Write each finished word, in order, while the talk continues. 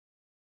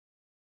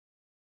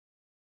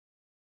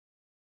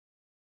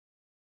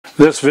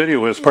This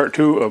video is part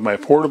 2 of my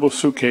portable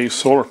suitcase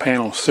solar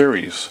panel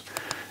series.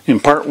 In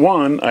part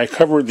 1, I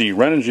covered the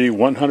Renogy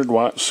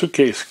 100-watt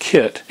suitcase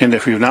kit, and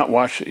if you've not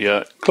watched it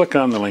yet, click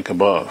on the link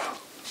above.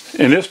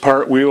 In this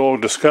part, we will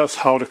discuss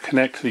how to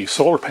connect the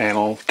solar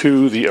panel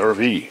to the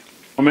RV.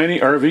 Many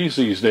RVs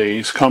these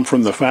days come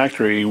from the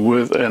factory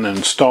with an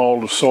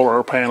installed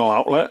solar panel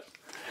outlet,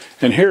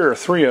 and here are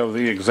 3 of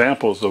the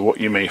examples of what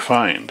you may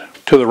find.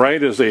 To the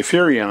right is a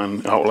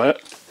Furrion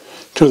outlet.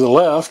 To the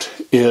left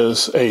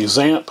is a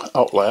Zamp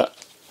outlet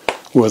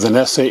with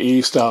an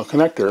SAE style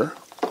connector,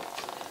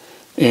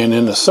 and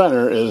in the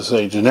center is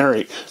a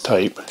generic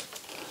type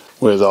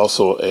with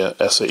also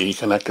a SAE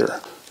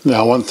connector.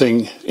 Now, one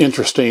thing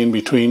interesting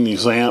between the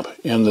Zamp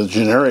and the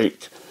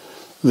generic,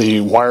 the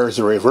wires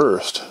are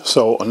reversed.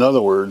 So in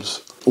other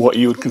words, what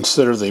you would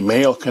consider the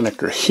male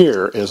connector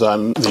here is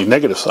on the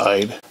negative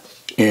side,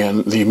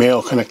 and the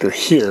male connector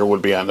here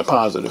would be on the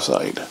positive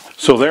side.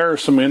 So there are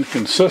some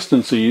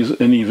inconsistencies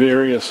in the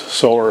various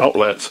solar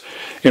outlets,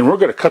 and we're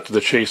going to cut to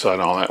the chase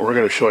on all that. We're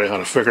going to show you how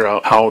to figure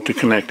out how to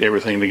connect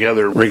everything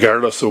together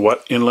regardless of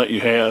what inlet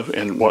you have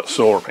and what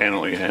solar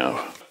panel you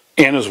have.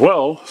 And as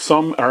well,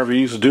 some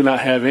RVs do not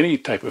have any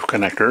type of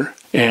connector,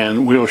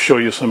 and we'll show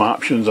you some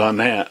options on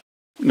that.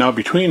 Now,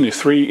 between the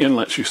 3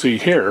 inlets you see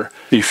here,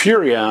 the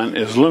Furrion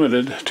is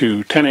limited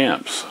to 10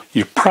 amps.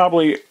 You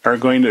probably are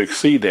going to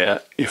exceed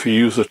that if you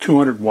use a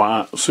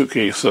 200-watt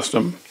suitcase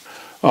system,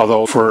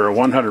 although for a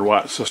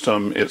 100-watt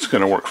system it's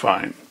going to work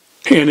fine.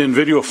 And in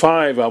video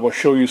 5 I will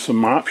show you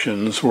some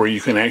options where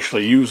you can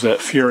actually use that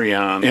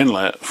Furrion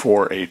inlet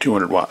for a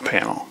 200-watt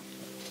panel.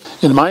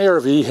 And my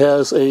RV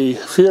has a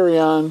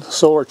Furrion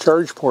solar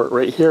charge port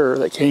right here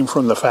that came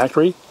from the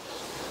factory.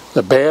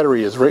 The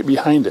battery is right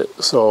behind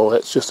it, so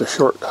it's just a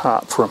short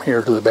hop from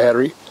here to the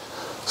battery.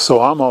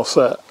 So I'm all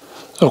set.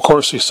 Of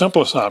course, the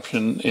simplest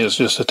option is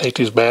just to take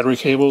these battery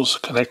cables,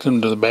 connect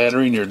them to the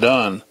battery, and you're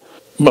done.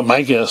 But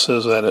my guess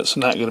is that it's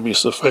not going to be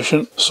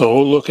sufficient, so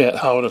we'll look at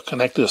how to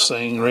connect this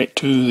thing right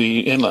to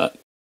the inlet.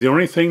 The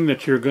only thing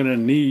that you're going to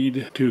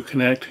need to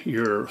connect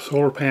your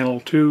solar panel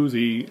to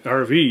the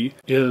RV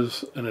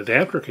is an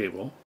adapter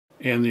cable.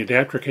 And the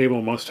adapter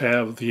cable must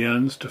have the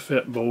ends to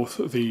fit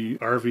both the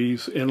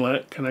RV's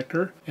inlet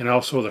connector and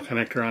also the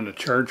connector on the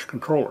charge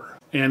controller.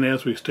 And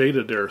as we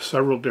stated, there are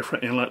several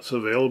different inlets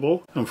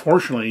available.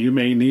 Unfortunately, you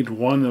may need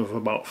one of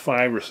about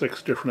 5 or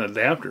 6 different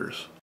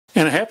adapters.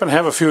 And I happen to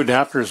have a few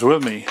adapters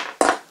with me.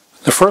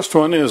 The first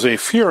one is a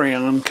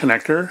Furrion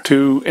connector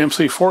to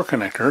MC4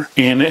 connector,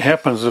 and it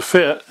happens to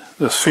fit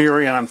this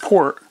Furrion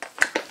port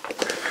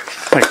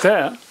like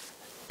that.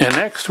 And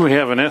next we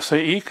have an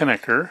SAE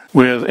connector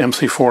with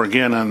MC4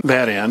 again on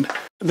that end.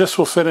 This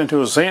will fit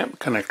into a Zamp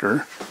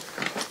connector.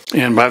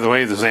 And by the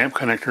way, the Zamp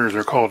connectors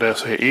are called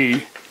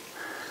SAE.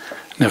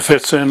 And it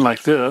fits in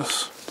like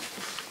this.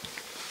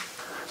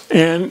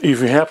 And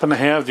if you happen to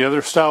have the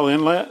other style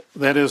inlet,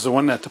 that is the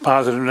one that's the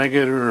positive,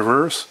 negative,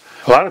 reverse.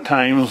 A lot of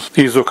times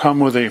these will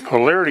come with a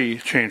polarity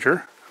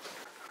changer.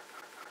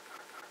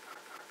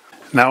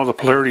 Now the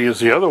polarity is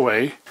the other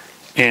way,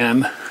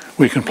 and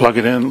we can plug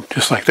it in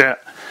just like that.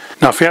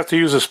 Now, if you have to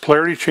use this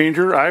polarity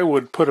changer, I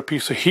would put a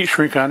piece of heat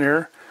shrink on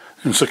there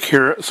and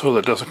secure it so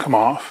that it doesn't come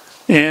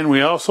off. And we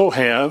also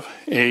have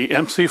a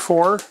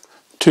MC4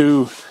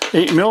 to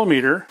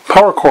 8mm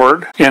power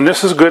cord, and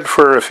this is good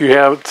for if you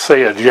have,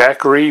 say, a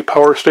Jackery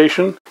power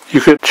station.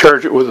 You could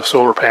charge it with a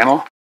solar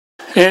panel.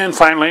 And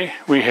finally,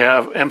 we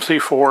have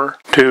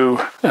MC4 to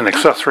an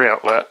accessory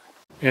outlet.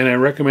 And I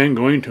recommend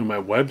going to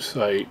my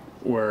website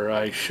where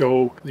I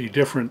show the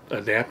different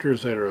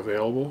adapters that are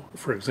available.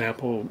 For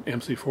example,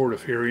 MC4 to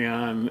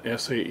Furrion,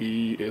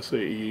 SAE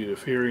to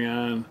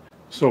Furrion.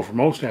 So for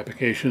most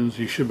applications,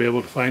 you should be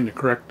able to find the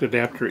correct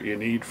adapter you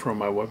need from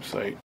my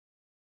website.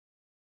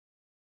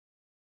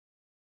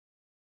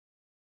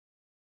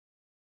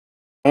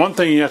 One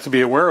thing you have to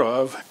be aware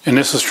of, and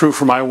this is true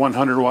for my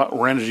 100-watt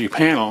Renogy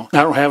panel,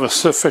 I don't have a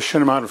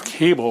sufficient amount of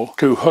cable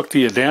to hook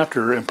the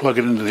adapter and plug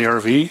it into the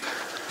RV.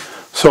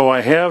 So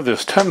I have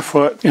this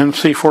 10-foot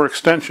MC4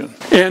 extension,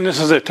 and this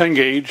is a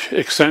 10-gauge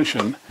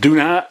extension. Do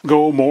not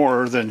go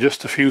more than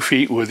just a few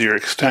feet with your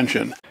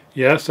extension.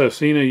 Yes, I've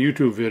seen a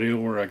YouTube video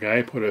where a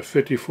guy put a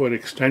 50-foot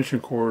extension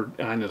cord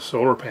on his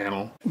solar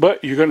panel,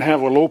 but you're going to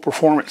have a low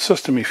performance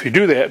system if you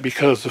do that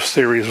because of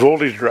series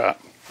voltage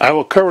drop. I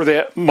will cover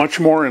that much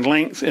more in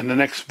length in the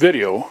next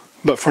video,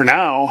 but for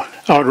now,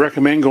 I would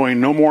recommend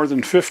going no more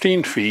than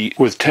 15 feet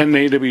with 10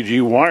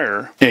 AWG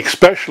wire,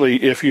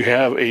 especially if you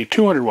have a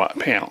 200-watt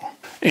panel.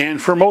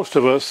 And for most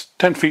of us,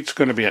 10 feet is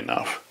going to be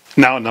enough.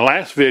 Now, in the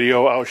last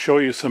video, I'll show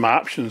you some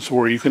options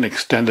where you can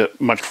extend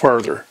it much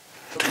farther.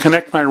 To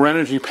connect my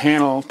Renogy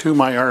panel to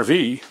my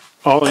RV,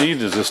 all I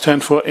need is this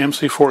 10-foot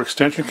MC4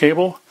 extension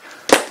cable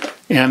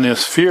and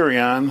this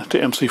Furrion to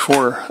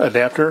MC4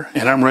 adapter,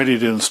 and I'm ready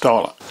to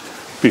install it.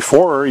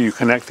 Before you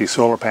connect the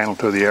solar panel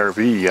to the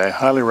RV, I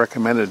highly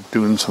recommended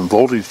doing some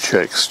voltage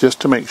checks just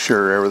to make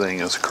sure everything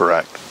is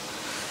correct.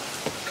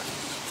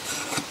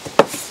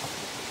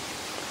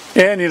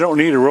 And you don't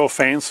need a real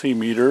fancy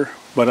meter,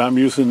 but I'm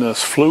using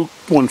this Fluke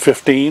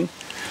 115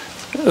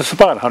 It's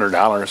about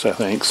 $100, I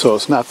think, so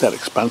it's not that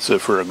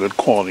expensive for a good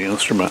quality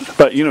instrument.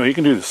 But you know, you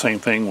can do the same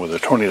thing with a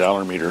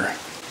 $20 meter.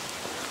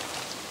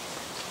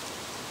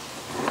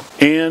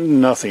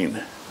 And nothing,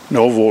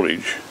 no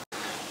voltage.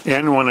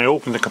 And when I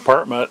open the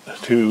compartment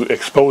to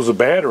expose the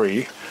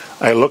battery,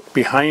 I look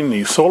behind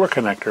the solar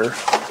connector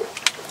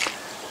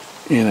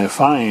and I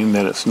find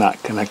that it's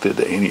not connected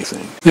to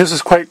anything. This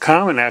is quite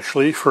common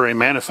actually for a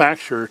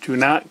manufacturer to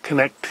not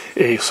connect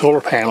a solar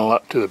panel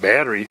up to the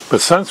battery.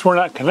 But since we're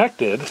not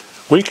connected,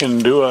 we can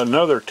do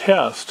another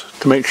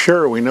test to make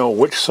sure we know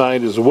which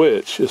side is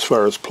which as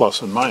far as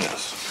plus and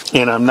minus.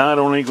 And I'm not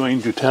only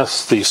going to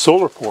test the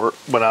solar port,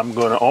 but I'm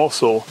going to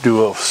also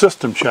do a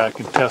system check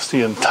and test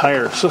the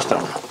entire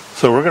system.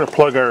 So we're going to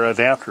plug our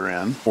adapter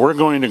in. We're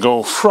going to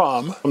go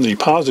from the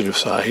positive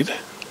side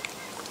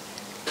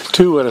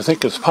to what I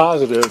think is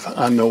positive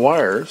on the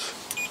wires.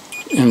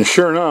 And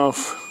sure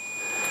enough,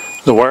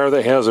 the wire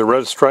that has a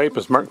red stripe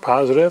is marked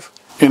positive.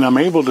 And I'm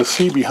able to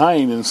see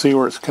behind and see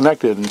where it's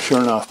connected, and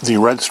sure enough, the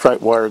red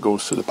stripe wire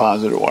goes to the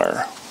positive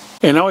wire.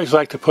 And I always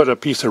like to put a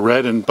piece of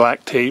red and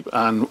black tape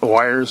on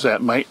wires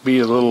that might be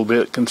a little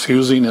bit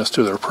confusing as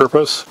to their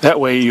purpose. That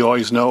way you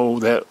always know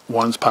that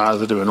one's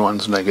positive and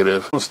one's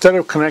negative. Instead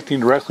of connecting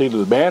directly to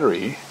the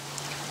battery,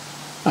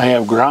 I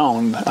have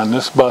ground on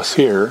this bus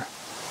here,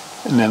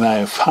 and then I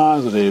have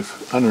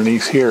positive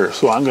underneath here.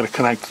 So I'm going to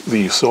connect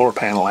the solar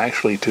panel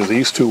actually to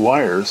these two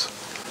wires,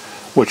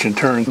 which in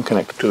turn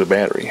connect to the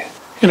battery.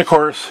 And of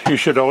course, you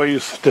should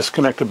always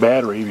disconnect the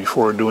battery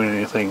before doing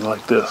anything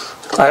like this.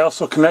 I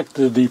also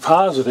connected the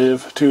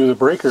positive to the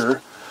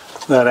breaker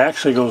that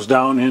actually goes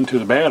down into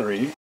the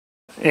battery.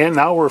 And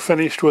now we're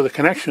finished with the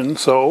connection,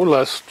 so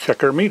let's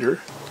check our meter.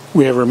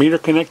 We have our meter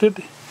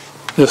connected.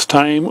 This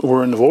time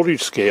we're in the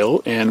voltage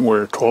scale and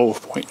we're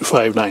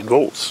 12.59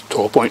 volts,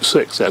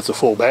 12.6, that's a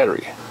full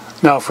battery.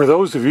 Now for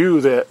those of you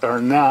that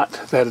are not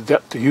that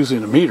adept to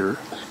using a meter,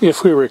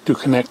 if we were to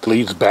connect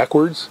leads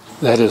backwards,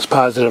 that is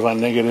positive on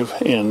negative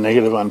and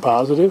negative on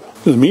positive,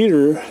 the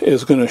meter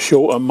is going to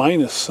show a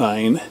minus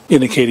sign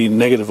indicating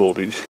negative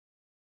voltage.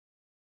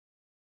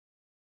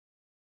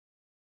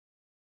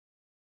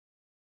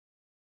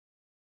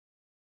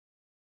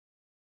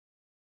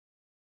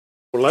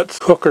 Let's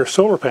hook our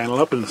solar panel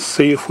up and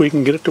see if we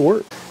can get it to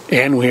work.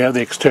 And we have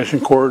the extension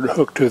cord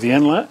hooked to the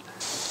inlet.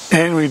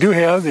 And we do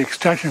have the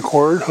extension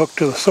cord hooked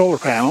to the solar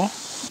panel.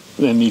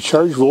 And the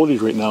charge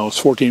voltage right now is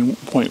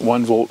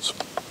 14.1 volts.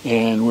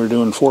 And we're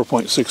doing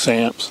 4.6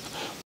 amps.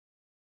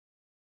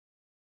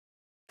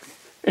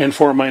 And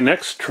for my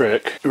next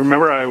trick,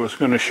 remember I was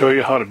going to show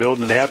you how to build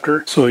an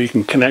adapter so you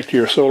can connect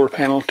your solar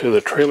panel to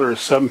the trailer's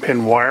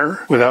 7-pin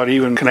wire without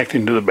even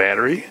connecting to the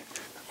battery.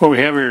 What we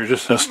have here is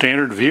just a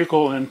standard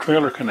vehicle and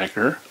trailer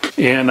connector.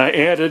 And I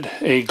added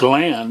a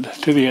gland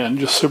to the end,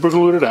 just super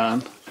glued it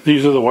on.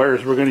 These are the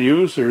wires we're going to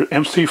use. They're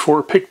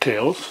MC4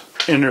 pigtails.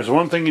 And there's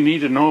one thing you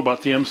need to know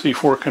about the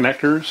MC4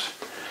 connectors.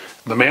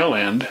 The male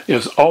end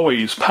is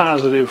always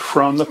positive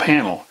from the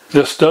panel.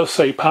 This does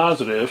say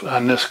positive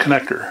on this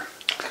connector.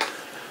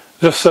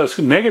 This says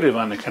negative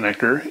on the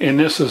connector, and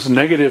this is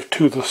negative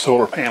to the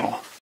solar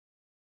panel.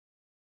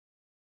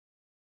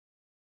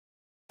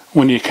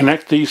 When you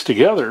connect these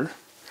together,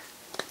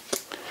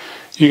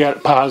 you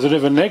got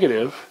positive and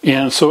negative,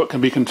 and so it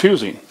can be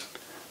confusing.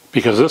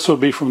 Because this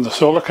would be from the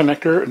solar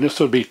connector, and this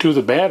would be to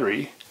the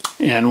battery,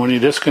 and when you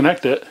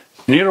disconnect it,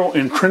 you don't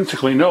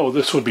intrinsically know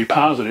this would be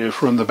positive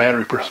from the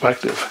battery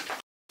perspective.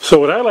 So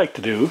what I like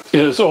to do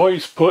is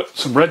always put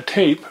some red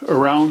tape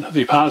around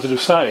the positive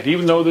side,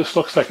 even though this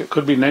looks like it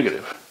could be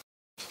negative.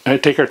 I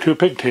take our two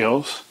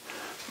pigtails,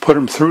 put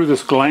them through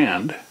this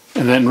gland,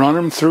 and then run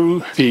them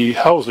through the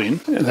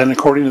housing, and then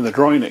according to the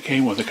drawing that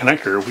came with the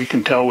connector, we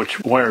can tell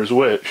which wire is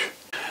which.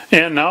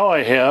 And now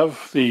I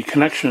have the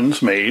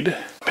connections made.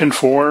 Pin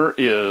 4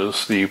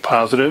 is the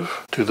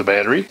positive to the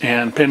battery,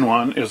 and pin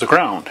 1 is the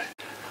ground.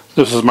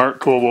 This is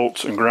marked 12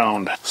 volts and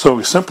ground. So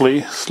we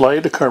simply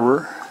slide the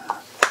cover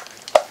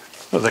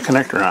of the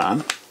connector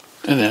on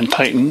and then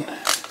tighten.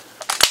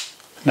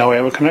 Now we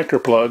have a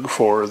connector plug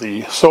for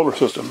the solar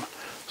system.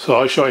 So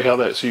I'll show you how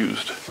that's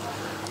used.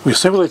 We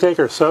simply take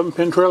our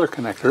 7-pin trailer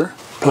connector,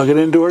 plug it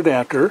into our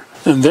adapter,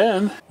 and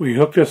then we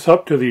hook this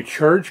up to the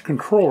charge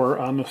controller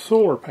on the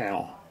solar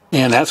panel.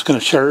 And that's going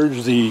to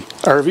charge the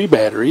RV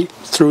battery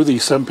through the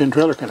 7-pin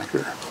trailer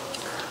connector.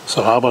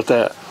 So how about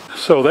that?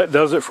 So that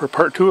does it for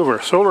part 2 of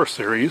our solar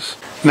series.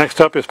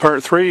 Next up is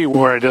part 3,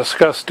 where I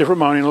discuss different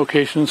mounting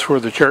locations for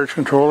the charge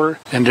controller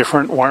and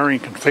different wiring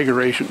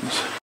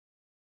configurations.